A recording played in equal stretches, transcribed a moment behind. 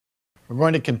We're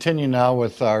going to continue now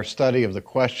with our study of the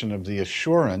question of the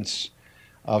assurance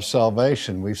of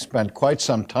salvation. We've spent quite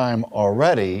some time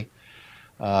already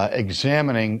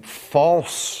examining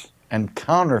false and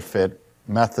counterfeit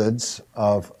methods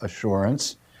of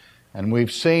assurance, and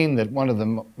we've seen that one of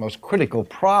the most critical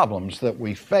problems that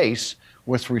we face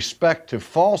with respect to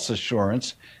false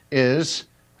assurance is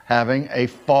having a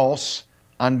false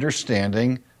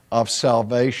understanding of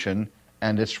salvation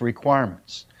and its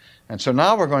requirements. And so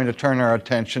now we're going to turn our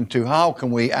attention to how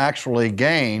can we actually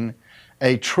gain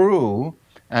a true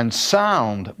and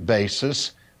sound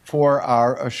basis for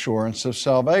our assurance of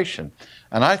salvation.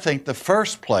 And I think the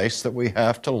first place that we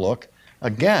have to look,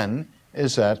 again,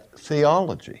 is at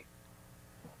theology.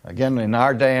 Again, in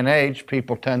our day and age,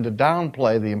 people tend to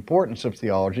downplay the importance of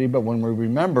theology, but when we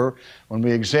remember, when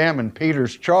we examine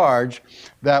Peter's charge,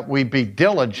 that we be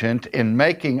diligent in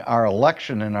making our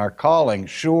election and our calling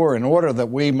sure in order that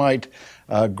we might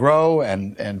grow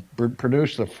and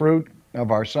produce the fruit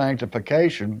of our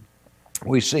sanctification,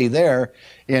 we see there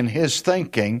in his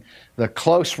thinking the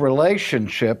close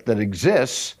relationship that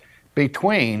exists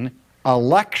between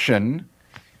election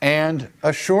and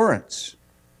assurance.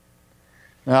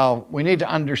 Now, we need to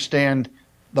understand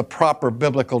the proper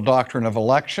biblical doctrine of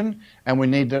election, and we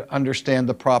need to understand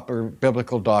the proper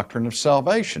biblical doctrine of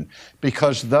salvation,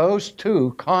 because those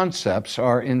two concepts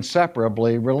are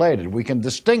inseparably related. We can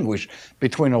distinguish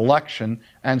between election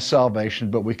and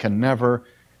salvation, but we can never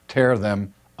tear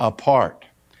them apart.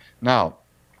 Now,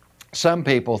 some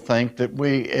people think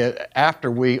that after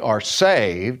we are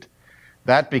saved,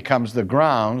 that becomes the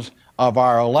grounds of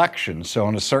our election. So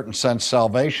in a certain sense,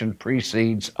 salvation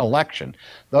precedes election.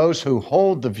 Those who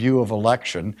hold the view of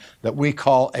election that we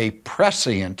call a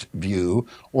prescient view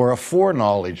or a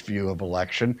foreknowledge view of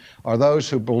election are those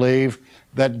who believe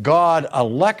that God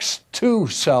elects to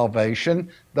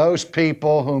salvation those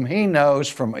people whom he knows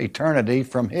from eternity,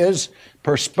 from his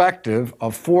perspective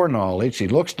of foreknowledge. He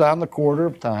looks down the quarter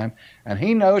of time and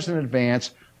he knows in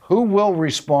advance who will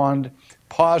respond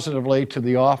positively to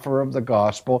the offer of the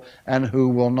gospel and who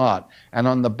will not. And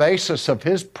on the basis of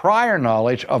his prior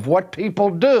knowledge of what people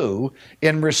do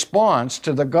in response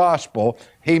to the gospel,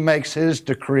 he makes his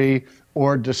decree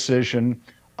or decision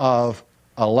of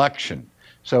election.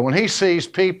 So when he sees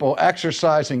people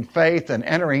exercising faith and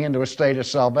entering into a state of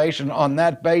salvation, on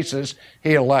that basis,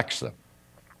 he elects them.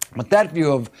 But that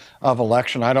view of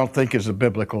election I don't think is a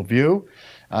biblical view.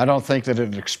 I don't think that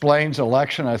it explains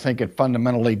election. I think it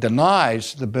fundamentally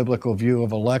denies the biblical view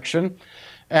of election.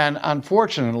 And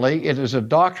unfortunately, it is a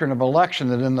doctrine of election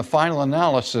that in the final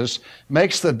analysis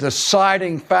makes the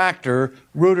deciding factor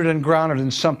rooted and grounded in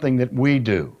something that we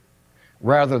do,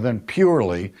 rather than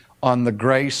purely on the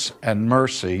grace and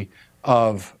mercy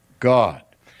of God.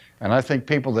 And I think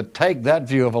people that take that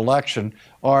view of election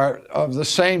are of the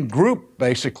same group,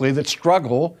 basically, that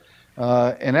struggle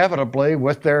inevitably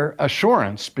with their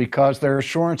assurance, because their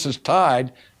assurance is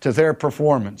tied to their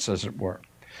performance, as it were.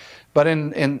 But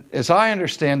as I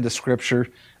understand the Scripture,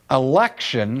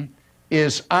 election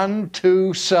is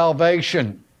unto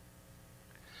salvation.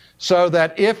 So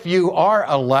that if you are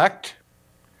elect,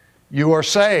 you are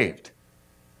saved.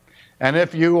 And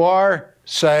if you are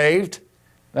saved,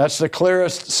 that's the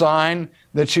clearest sign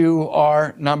that you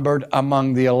are numbered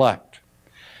among the elect.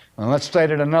 Now let's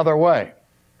state it another way.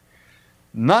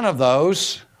 None of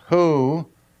those who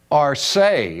are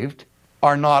saved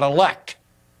are not elect.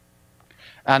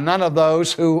 And none of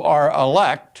those who are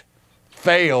elect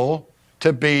fail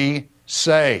to be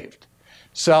saved.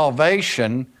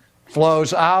 Salvation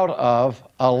flows out of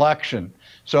election.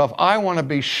 So if I want to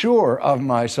be sure of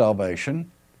my salvation,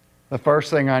 the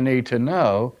first thing I need to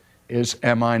know is,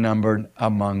 am I numbered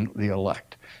among the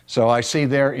elect? So I see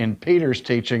there in Peter's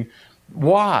teaching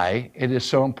why it is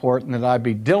so important that I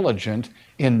be diligent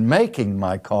in making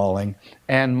my calling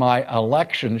and my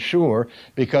election sure,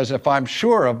 because if I'm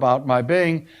sure about my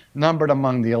being numbered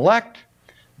among the elect,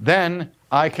 then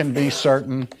I can be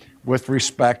certain with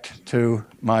respect to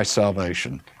my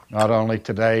salvation, not only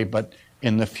today, but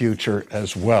in the future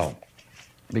as well.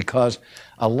 Because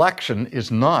election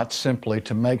is not simply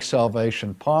to make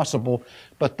salvation possible,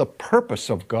 but the purpose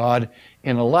of God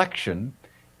in election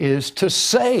is to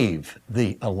save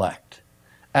the elect.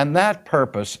 And that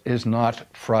purpose is not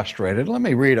frustrated. Let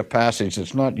me read a passage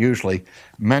that's not usually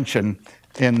mentioned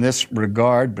in this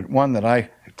regard, but one that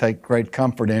I take great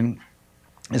comfort in.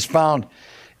 Is found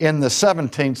in the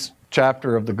 17th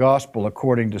chapter of the Gospel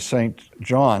according to St.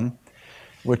 John,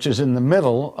 which is in the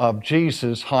middle of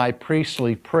Jesus' high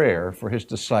priestly prayer for his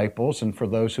disciples and for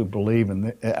those who believe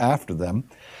after them.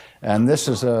 And this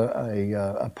is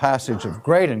a passage of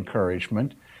great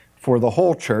encouragement for the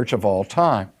whole church of all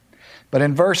time. But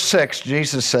in verse 6,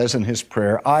 Jesus says in his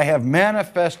prayer, I have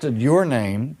manifested your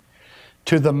name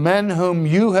to the men whom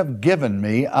you have given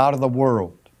me out of the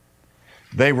world.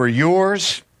 They were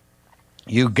yours,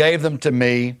 you gave them to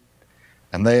me,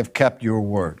 and they have kept your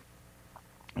word.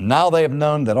 Now they have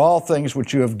known that all things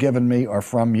which you have given me are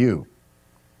from you.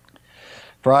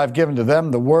 For I have given to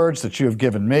them the words that you have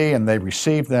given me, and they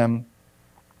received them,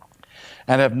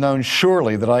 and have known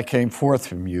surely that I came forth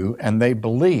from you, and they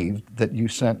believed that you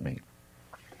sent me.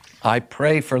 I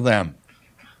pray for them.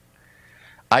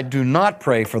 I do not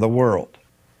pray for the world,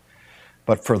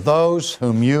 but for those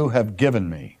whom you have given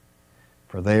me,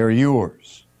 for they are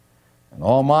yours. And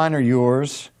all mine are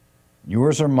yours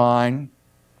are mine,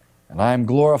 and I am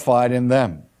glorified in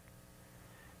them.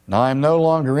 Now I am no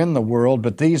longer in the world,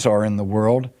 but these are in the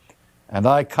world, and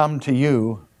I come to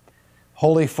you.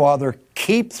 Holy Father,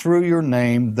 keep through your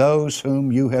name those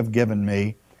whom you have given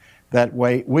me, that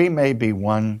way we may be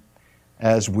one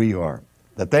as we are,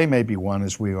 that they may be one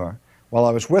as we are. While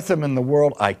I was with them in the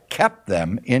world, I kept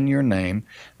them in your name.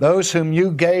 Those whom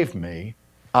you gave me,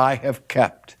 I have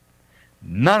kept.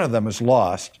 None of them is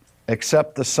lost,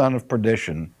 except the son of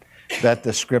perdition, that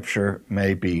the scripture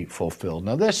may be fulfilled.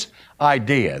 Now this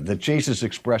idea that Jesus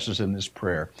expresses in this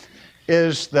prayer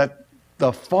is that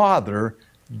the Father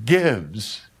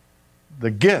gives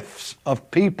the gifts of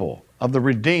people, of the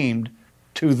redeemed,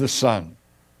 to the Son.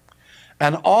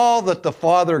 And all that the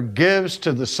Father gives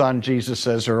to the Son, Jesus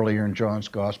says earlier in John's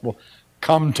Gospel,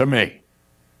 come to me.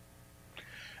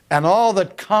 And all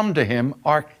that come to him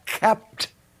are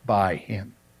kept by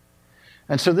him.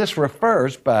 And so this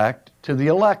refers back to the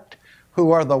elect,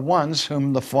 who are the ones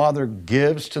whom the Father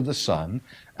gives to the Son,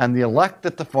 and the elect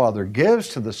that the Father gives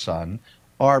to the Son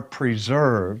are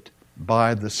preserved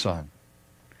by the Son.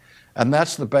 And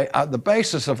that's the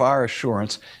basis of our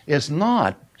assurance is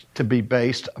not to be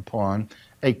based upon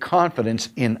a confidence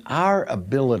in our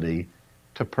ability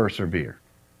to persevere.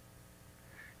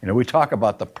 You know, we talk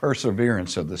about the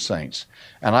perseverance of the saints,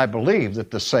 and I believe that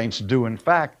the saints do in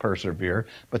fact persevere,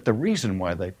 but the reason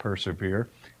why they persevere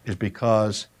is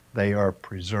because they are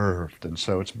preserved. And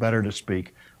so it's better to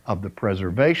speak of the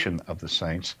preservation of the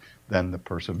saints than the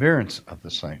perseverance of the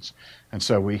saints. And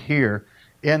so we hear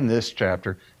in this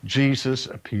chapter Jesus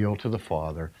appeal to the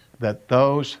Father that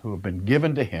those who have been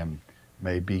given to him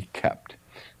may be kept.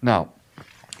 Now,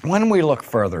 when we look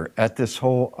further at this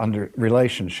whole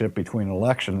relationship between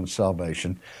election and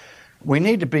salvation, we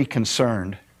need to be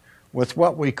concerned with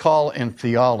what we call in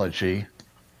theology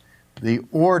the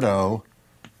ordo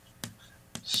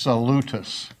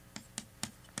salutis.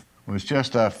 It was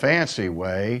just a fancy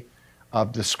way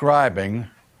of describing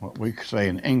what we say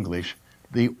in English,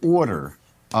 the order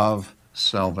of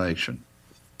salvation.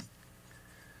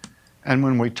 And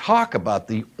when we talk about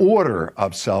the order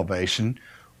of salvation,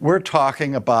 we're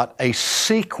talking about a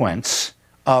sequence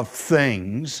of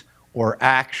things or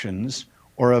actions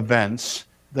or events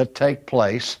that take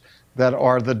place that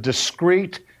are the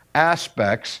discrete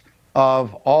aspects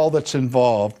of all that's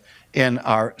involved in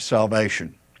our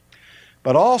salvation.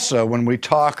 But also, when we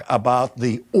talk about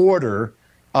the order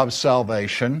of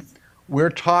salvation,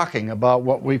 we're talking about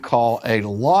what we call a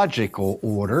logical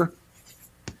order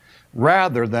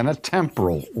rather than a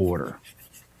temporal order.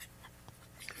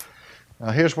 Now,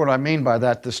 here's what I mean by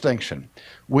that distinction.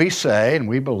 We say and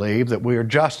we believe that we are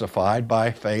justified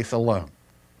by faith alone.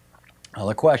 Now,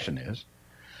 the question is,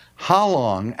 how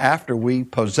long after we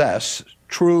possess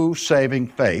true saving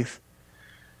faith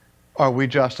are we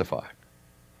justified?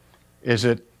 Is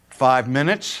it 5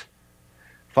 minutes,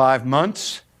 5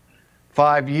 months,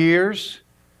 5 years,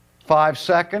 5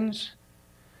 seconds?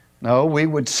 No, we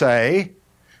would say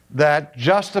that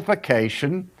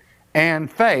justification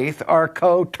and faith are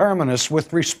coterminous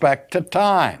with respect to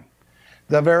time.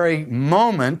 The very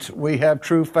moment we have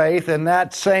true faith, in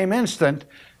that same instant,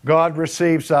 God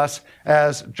receives us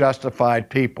as justified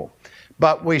people.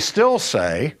 But we still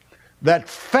say that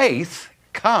faith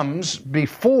comes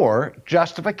before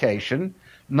justification,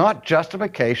 not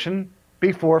justification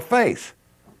before faith.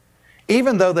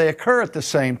 Even though they occur at the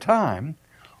same time,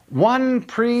 one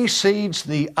precedes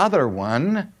the other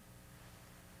one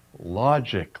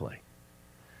logically,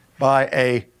 by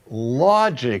a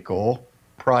logical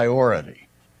priority.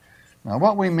 Now,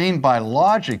 what we mean by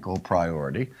logical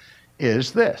priority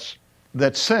is this,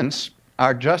 that since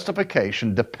our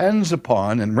justification depends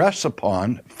upon and rests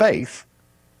upon faith,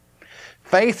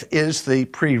 faith is the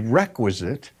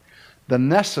prerequisite, the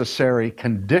necessary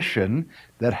condition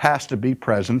that has to be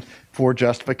present for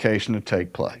justification to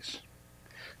take place.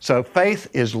 So faith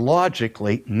is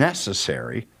logically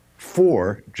necessary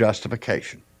for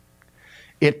justification.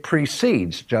 It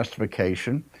precedes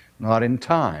justification, not in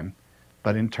time,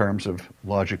 but in terms of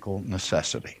logical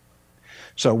necessity.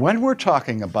 So when we're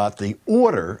talking about the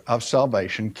order of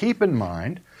salvation, keep in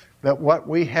mind that what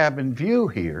we have in view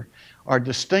here are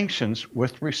distinctions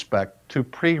with respect to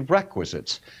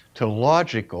prerequisites, to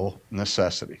logical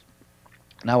necessity.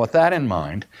 Now, with that in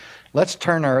mind, let's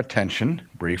turn our attention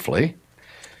briefly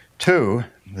to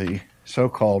the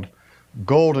so-called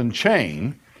golden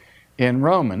chain in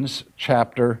Romans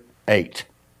chapter 8.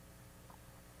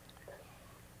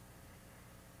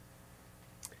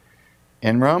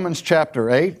 In Romans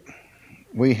chapter 8,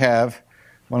 we have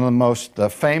one of the most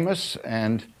famous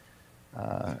and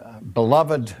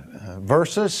beloved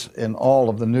verses in all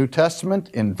of the New Testament.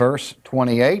 In verse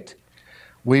 28,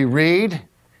 we read,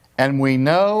 "And we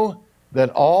know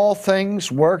that all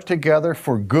things work together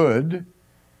for good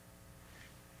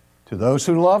to those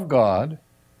who love God,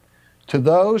 to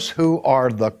those who are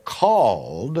the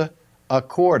called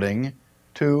according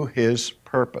to His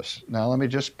purpose." Now let me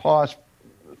just pause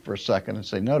for a second and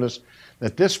say, notice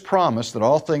that this promise that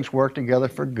all things work together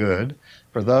for good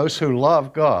for those who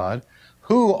love God,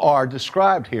 who are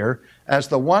described here as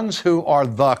the ones who are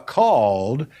the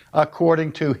called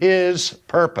according to His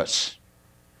purpose.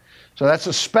 So that's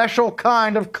a special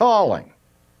kind of calling.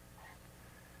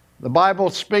 The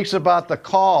Bible speaks about the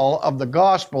call of the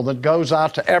gospel that goes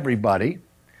out to everybody,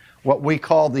 what we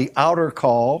call the outer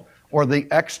call or the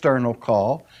external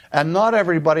call. And not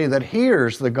everybody that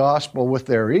hears the gospel with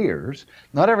their ears,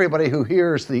 not everybody who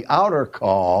hears the outer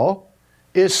call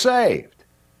is saved.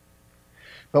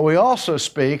 But we also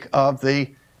speak of the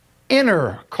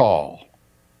inner call,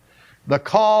 the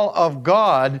call of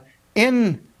God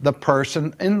in the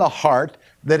person, in the heart,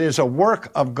 that is a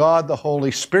work of God the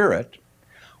Holy Spirit,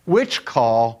 which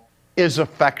call is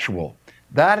effectual.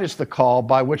 That is the call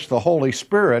by which the Holy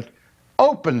Spirit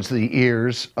opens the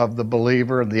ears of the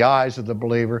believer and the eyes of the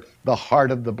believer, the heart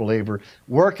of the believer,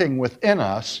 working within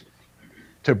us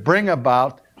to bring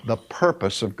about the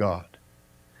purpose of God.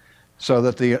 So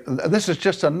that this is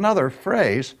just another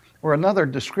phrase or another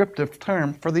descriptive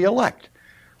term for the elect.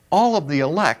 All of the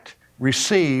elect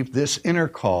receive this inner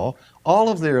call. All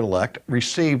of the elect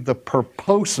receive the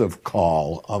purposive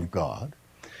call of God.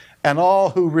 And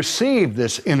all who receive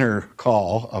this inner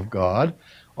call of God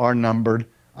are numbered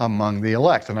among the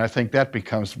elect. And I think that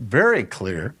becomes very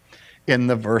clear in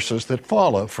the verses that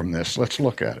follow from this. Let's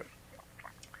look at it.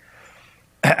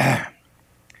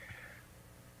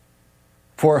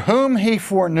 For whom He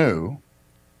foreknew,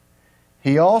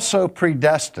 He also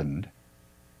predestined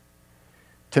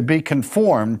to be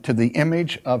conformed to the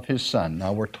image of His Son.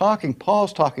 Now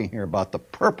Paul's talking here about the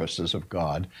purposes of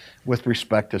God with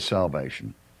respect to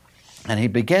salvation. And he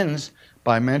begins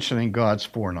by mentioning God's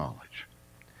foreknowledge.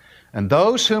 And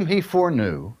those whom He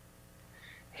foreknew,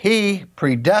 He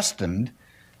predestined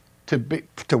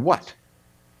to what?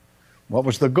 What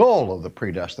was the goal of the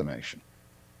predestination?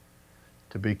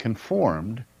 To be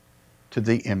conformed to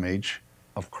the image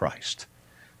of Christ,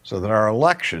 so that our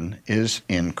election is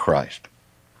in Christ.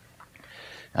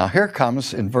 Now here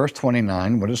comes in verse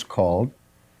 29 what is called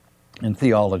in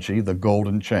theology the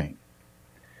golden chain.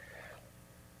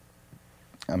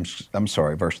 I'm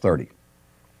sorry, verse 30.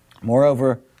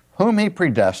 Moreover, whom He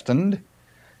predestined,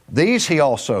 these He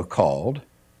also called.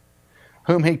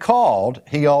 Whom He called,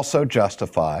 He also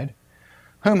justified.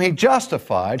 Whom He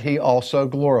justified, He also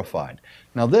glorified.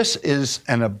 Now this is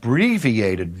an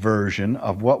abbreviated version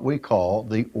of what we call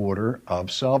the order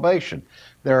of salvation.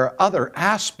 There are other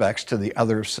aspects to the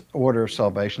other order of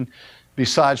salvation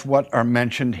besides what are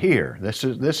mentioned here.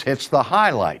 This hits the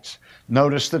highlights.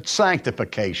 Notice that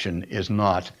sanctification is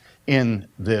not in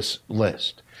this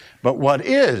list. But what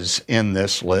is in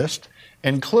this list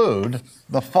include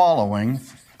the following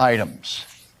items.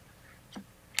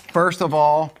 First of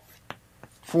all,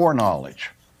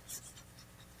 foreknowledge.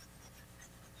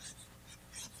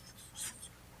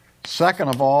 Second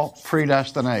of all,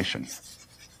 predestination.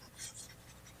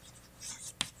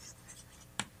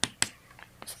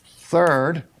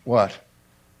 Third, what?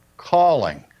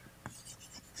 Calling.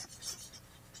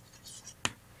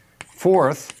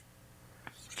 Fourth,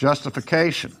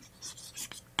 justification.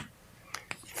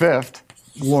 Fifth,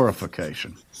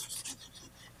 glorification.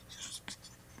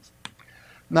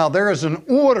 Now there is an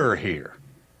order here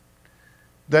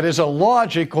that is a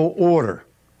logical order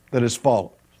that is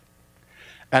followed.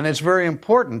 And it's very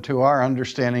important to our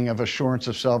understanding of assurance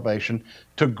of salvation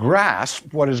to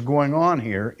grasp what is going on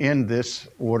here in this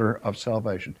order of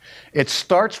salvation. It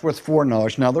starts with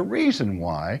foreknowledge. Now, the reason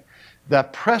why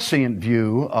that prescient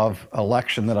view of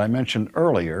election that I mentioned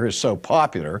earlier is so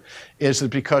popular is that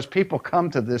because people come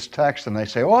to this text and they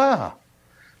say, wow,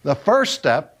 The first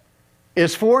step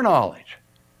is foreknowledge.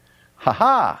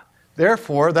 Ha-ha!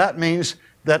 Therefore, that means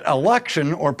that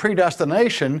election or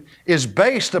predestination is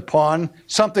based upon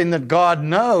something that God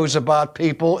knows about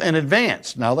people in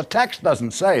advance. Now, the text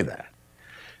doesn't say that.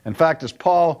 In fact, as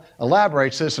Paul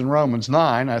elaborates this in Romans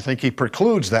 9, I think he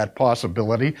precludes that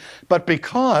possibility. But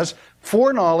because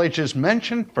foreknowledge is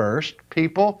mentioned first,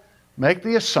 people make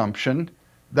the assumption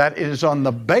that it is on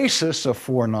the basis of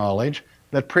foreknowledge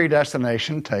that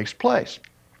predestination takes place.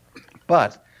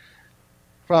 But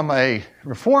from a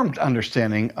Reformed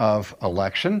understanding of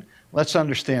election, let's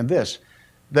understand this,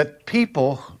 that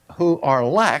people who are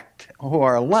elect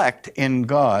in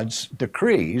God's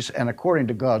decrees and according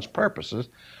to God's purposes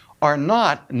are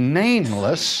not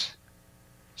nameless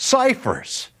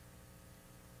ciphers.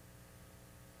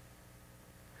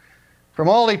 From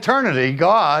all eternity,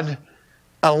 God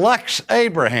elects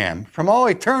Abraham. From all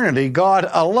eternity, God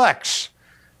elects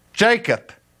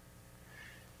Jacob.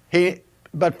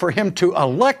 But for him to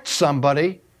elect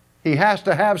somebody, he has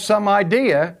to have some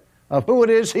idea of who it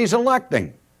is he's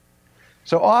electing.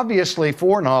 So obviously,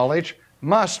 foreknowledge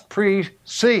must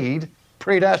precede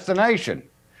predestination,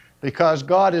 because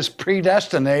God is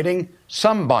predestinating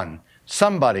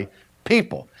somebody,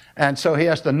 people. And so he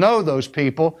has to know those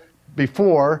people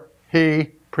before he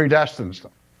predestines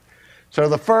them. So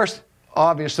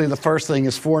obviously the first thing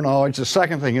is foreknowledge. The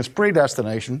second thing is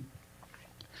predestination.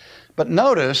 But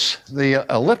notice the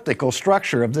elliptical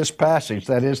structure of this passage.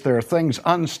 That is, there are things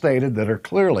unstated that are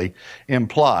clearly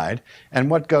implied. And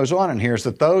what goes on in here is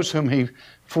that those whom he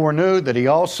foreknew, that he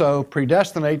also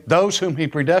predestinate, those whom he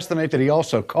predestinate, that he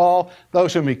also call,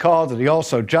 those whom he called, that he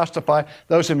also justify,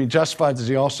 those whom he justified, that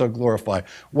he also glorify.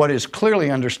 What is clearly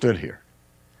understood here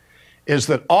is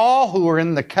that all who are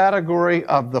in the category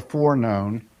of the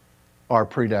foreknown are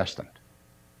predestined.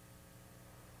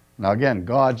 Now again,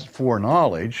 God's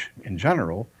foreknowledge in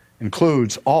general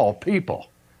includes all people,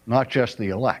 not just the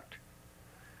elect.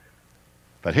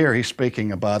 But here he's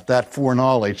speaking about that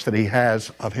foreknowledge that he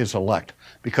has of his elect,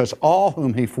 because all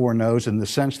whom he foreknows, in the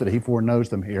sense that he foreknows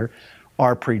them here,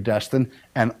 are predestined,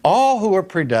 and all who are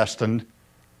predestined,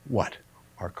 what?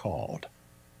 Are called.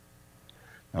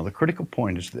 Now the critical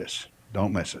point is this,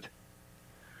 don't miss it.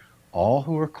 All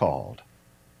who are called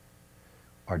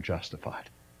are justified.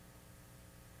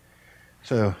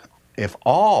 So if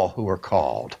all who are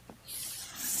called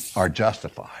are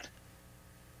justified,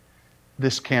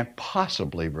 this can't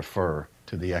possibly refer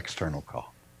to the external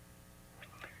call.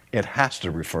 It has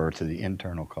to refer to the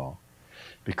internal call,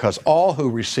 because all who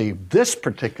receive this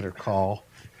particular call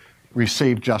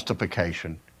receive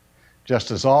justification,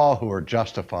 just as all who are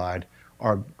justified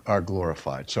are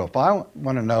glorified. So if I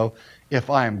want to know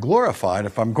if I am glorified,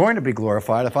 if I'm going to be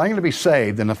glorified, if I'm going to be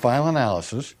saved in the final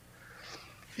analysis,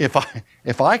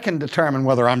 if I can determine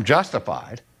whether I'm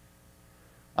justified,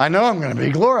 I know I'm going to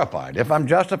be glorified. If I'm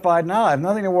justified now, I have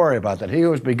nothing to worry about that. He who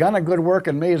has begun a good work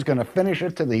in me is going to finish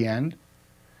it to the end.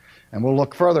 And we'll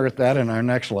look further at that in our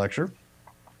next lecture.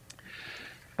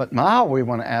 But now we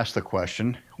want to ask the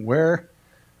question where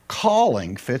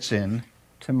calling fits in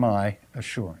to my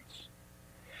assurance.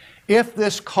 If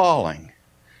this calling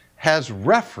has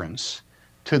reference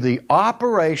to the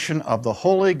operation of the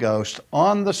Holy Ghost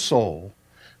on the soul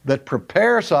that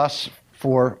prepares us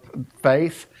for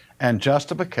faith and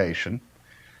justification,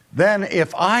 then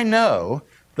if I know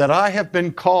that I have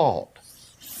been called,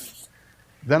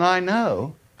 then I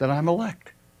know that I'm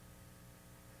elect.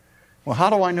 Well, how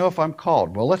do I know if I'm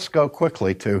called? Well, let's go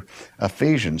quickly to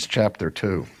Ephesians chapter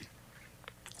 2.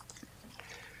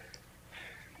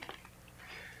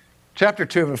 Chapter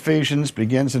 2 of Ephesians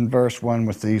begins in verse 1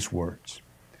 with these words.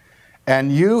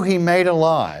 And you he made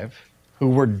alive, who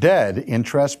were dead in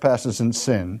trespasses and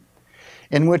sin,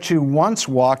 in which you once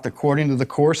walked according to the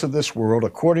course of this world,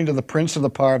 according to the prince of the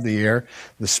power of the air,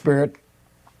 the spirit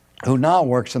who now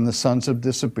works in the sons of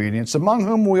disobedience, among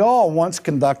whom we all once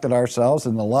conducted ourselves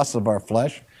in the lusts of our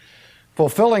flesh,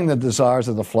 fulfilling the desires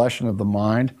of the flesh and of the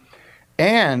mind,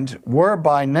 and were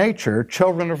by nature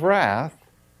children of wrath,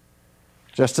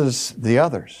 just as the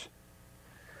others.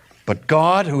 But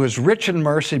God, who is rich in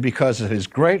mercy because of his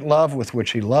great love with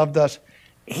which he loved us,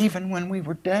 even when we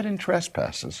were dead in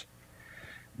trespasses,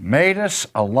 made us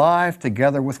alive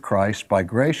together with Christ. By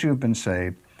grace you have been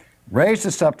saved, raised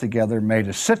us up together, made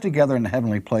us sit together in the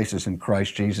heavenly places in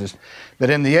Christ Jesus, that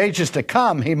in the ages to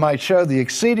come he might show the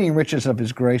exceeding riches of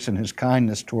his grace and his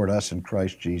kindness toward us in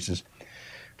Christ Jesus.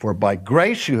 For by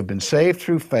grace you have been saved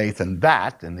through faith, and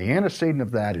that, and the antecedent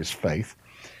of that is faith,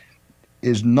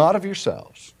 is not of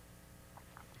yourselves.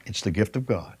 It's the gift of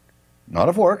God, not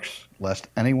of works, lest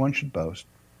anyone should boast.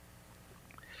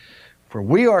 For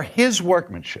we are his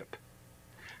workmanship,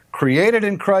 created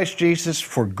in Christ Jesus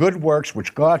for good works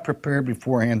which God prepared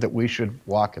beforehand that we should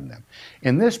walk in them.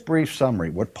 In this brief summary,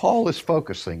 what Paul is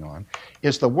focusing on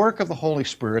is the work of the Holy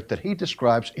Spirit that he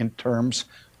describes in terms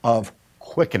of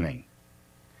quickening,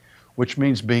 which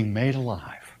means being made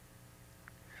alive,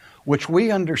 which we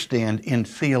understand in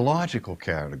theological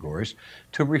categories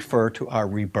to refer to our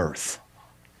rebirth,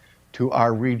 to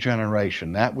our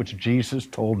regeneration, that which Jesus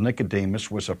told Nicodemus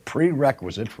was a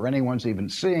prerequisite for anyone's even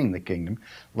seeing the kingdom,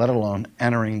 let alone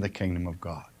entering the kingdom of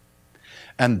God.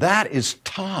 And that is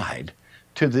tied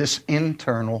to this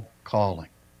internal calling.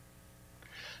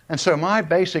 And so my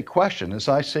basic question as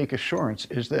I seek assurance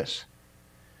is this: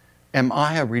 am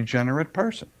I a regenerate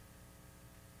person?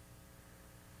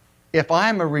 If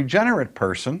I'm a regenerate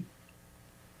person,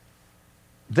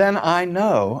 then I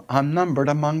know I'm numbered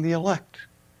among the elect.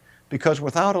 Because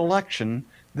without election,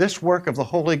 this work of the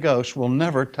Holy Ghost will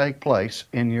never take place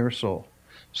in your soul.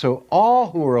 So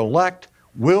all who are elect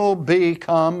will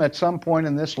become, at some point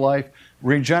in this life,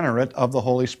 regenerate of the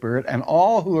Holy Spirit, and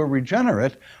all who are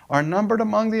regenerate are numbered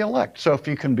among the elect. So if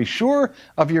you can be sure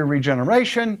of your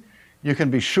regeneration, you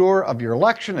can be sure of your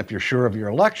election. If you're sure of your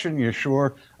election, you're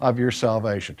sure of your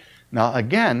salvation. Now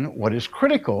again, what is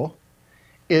critical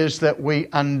is that we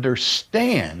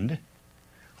understand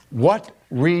what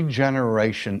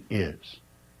regeneration is.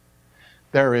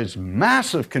 There is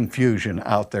massive confusion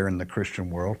out there in the Christian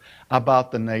world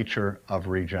about the nature of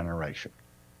regeneration.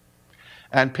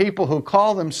 And people who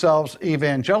call themselves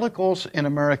evangelicals in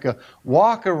America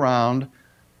walk around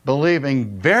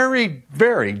believing very,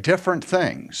 very different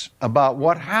things about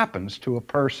what happens to a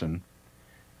person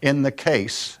in the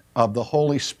case of the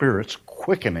Holy Spirit's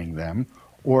quickening them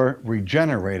or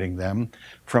regenerating them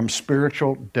from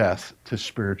spiritual death to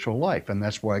spiritual life. And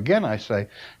that's why, again, I say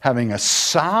having a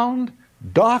sound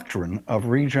doctrine of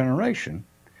regeneration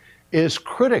is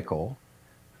critical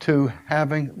to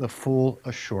having the full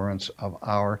assurance of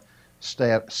our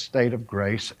state of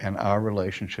grace and our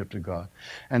relationship to God.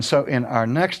 And so in our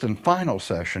next and final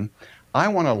session, I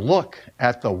want to look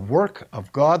at the work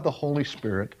of God the Holy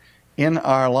Spirit in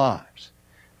our lives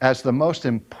as the most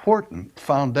important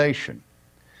foundation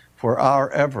for our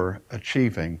ever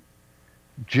achieving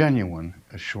genuine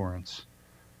assurance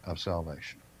of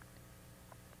salvation.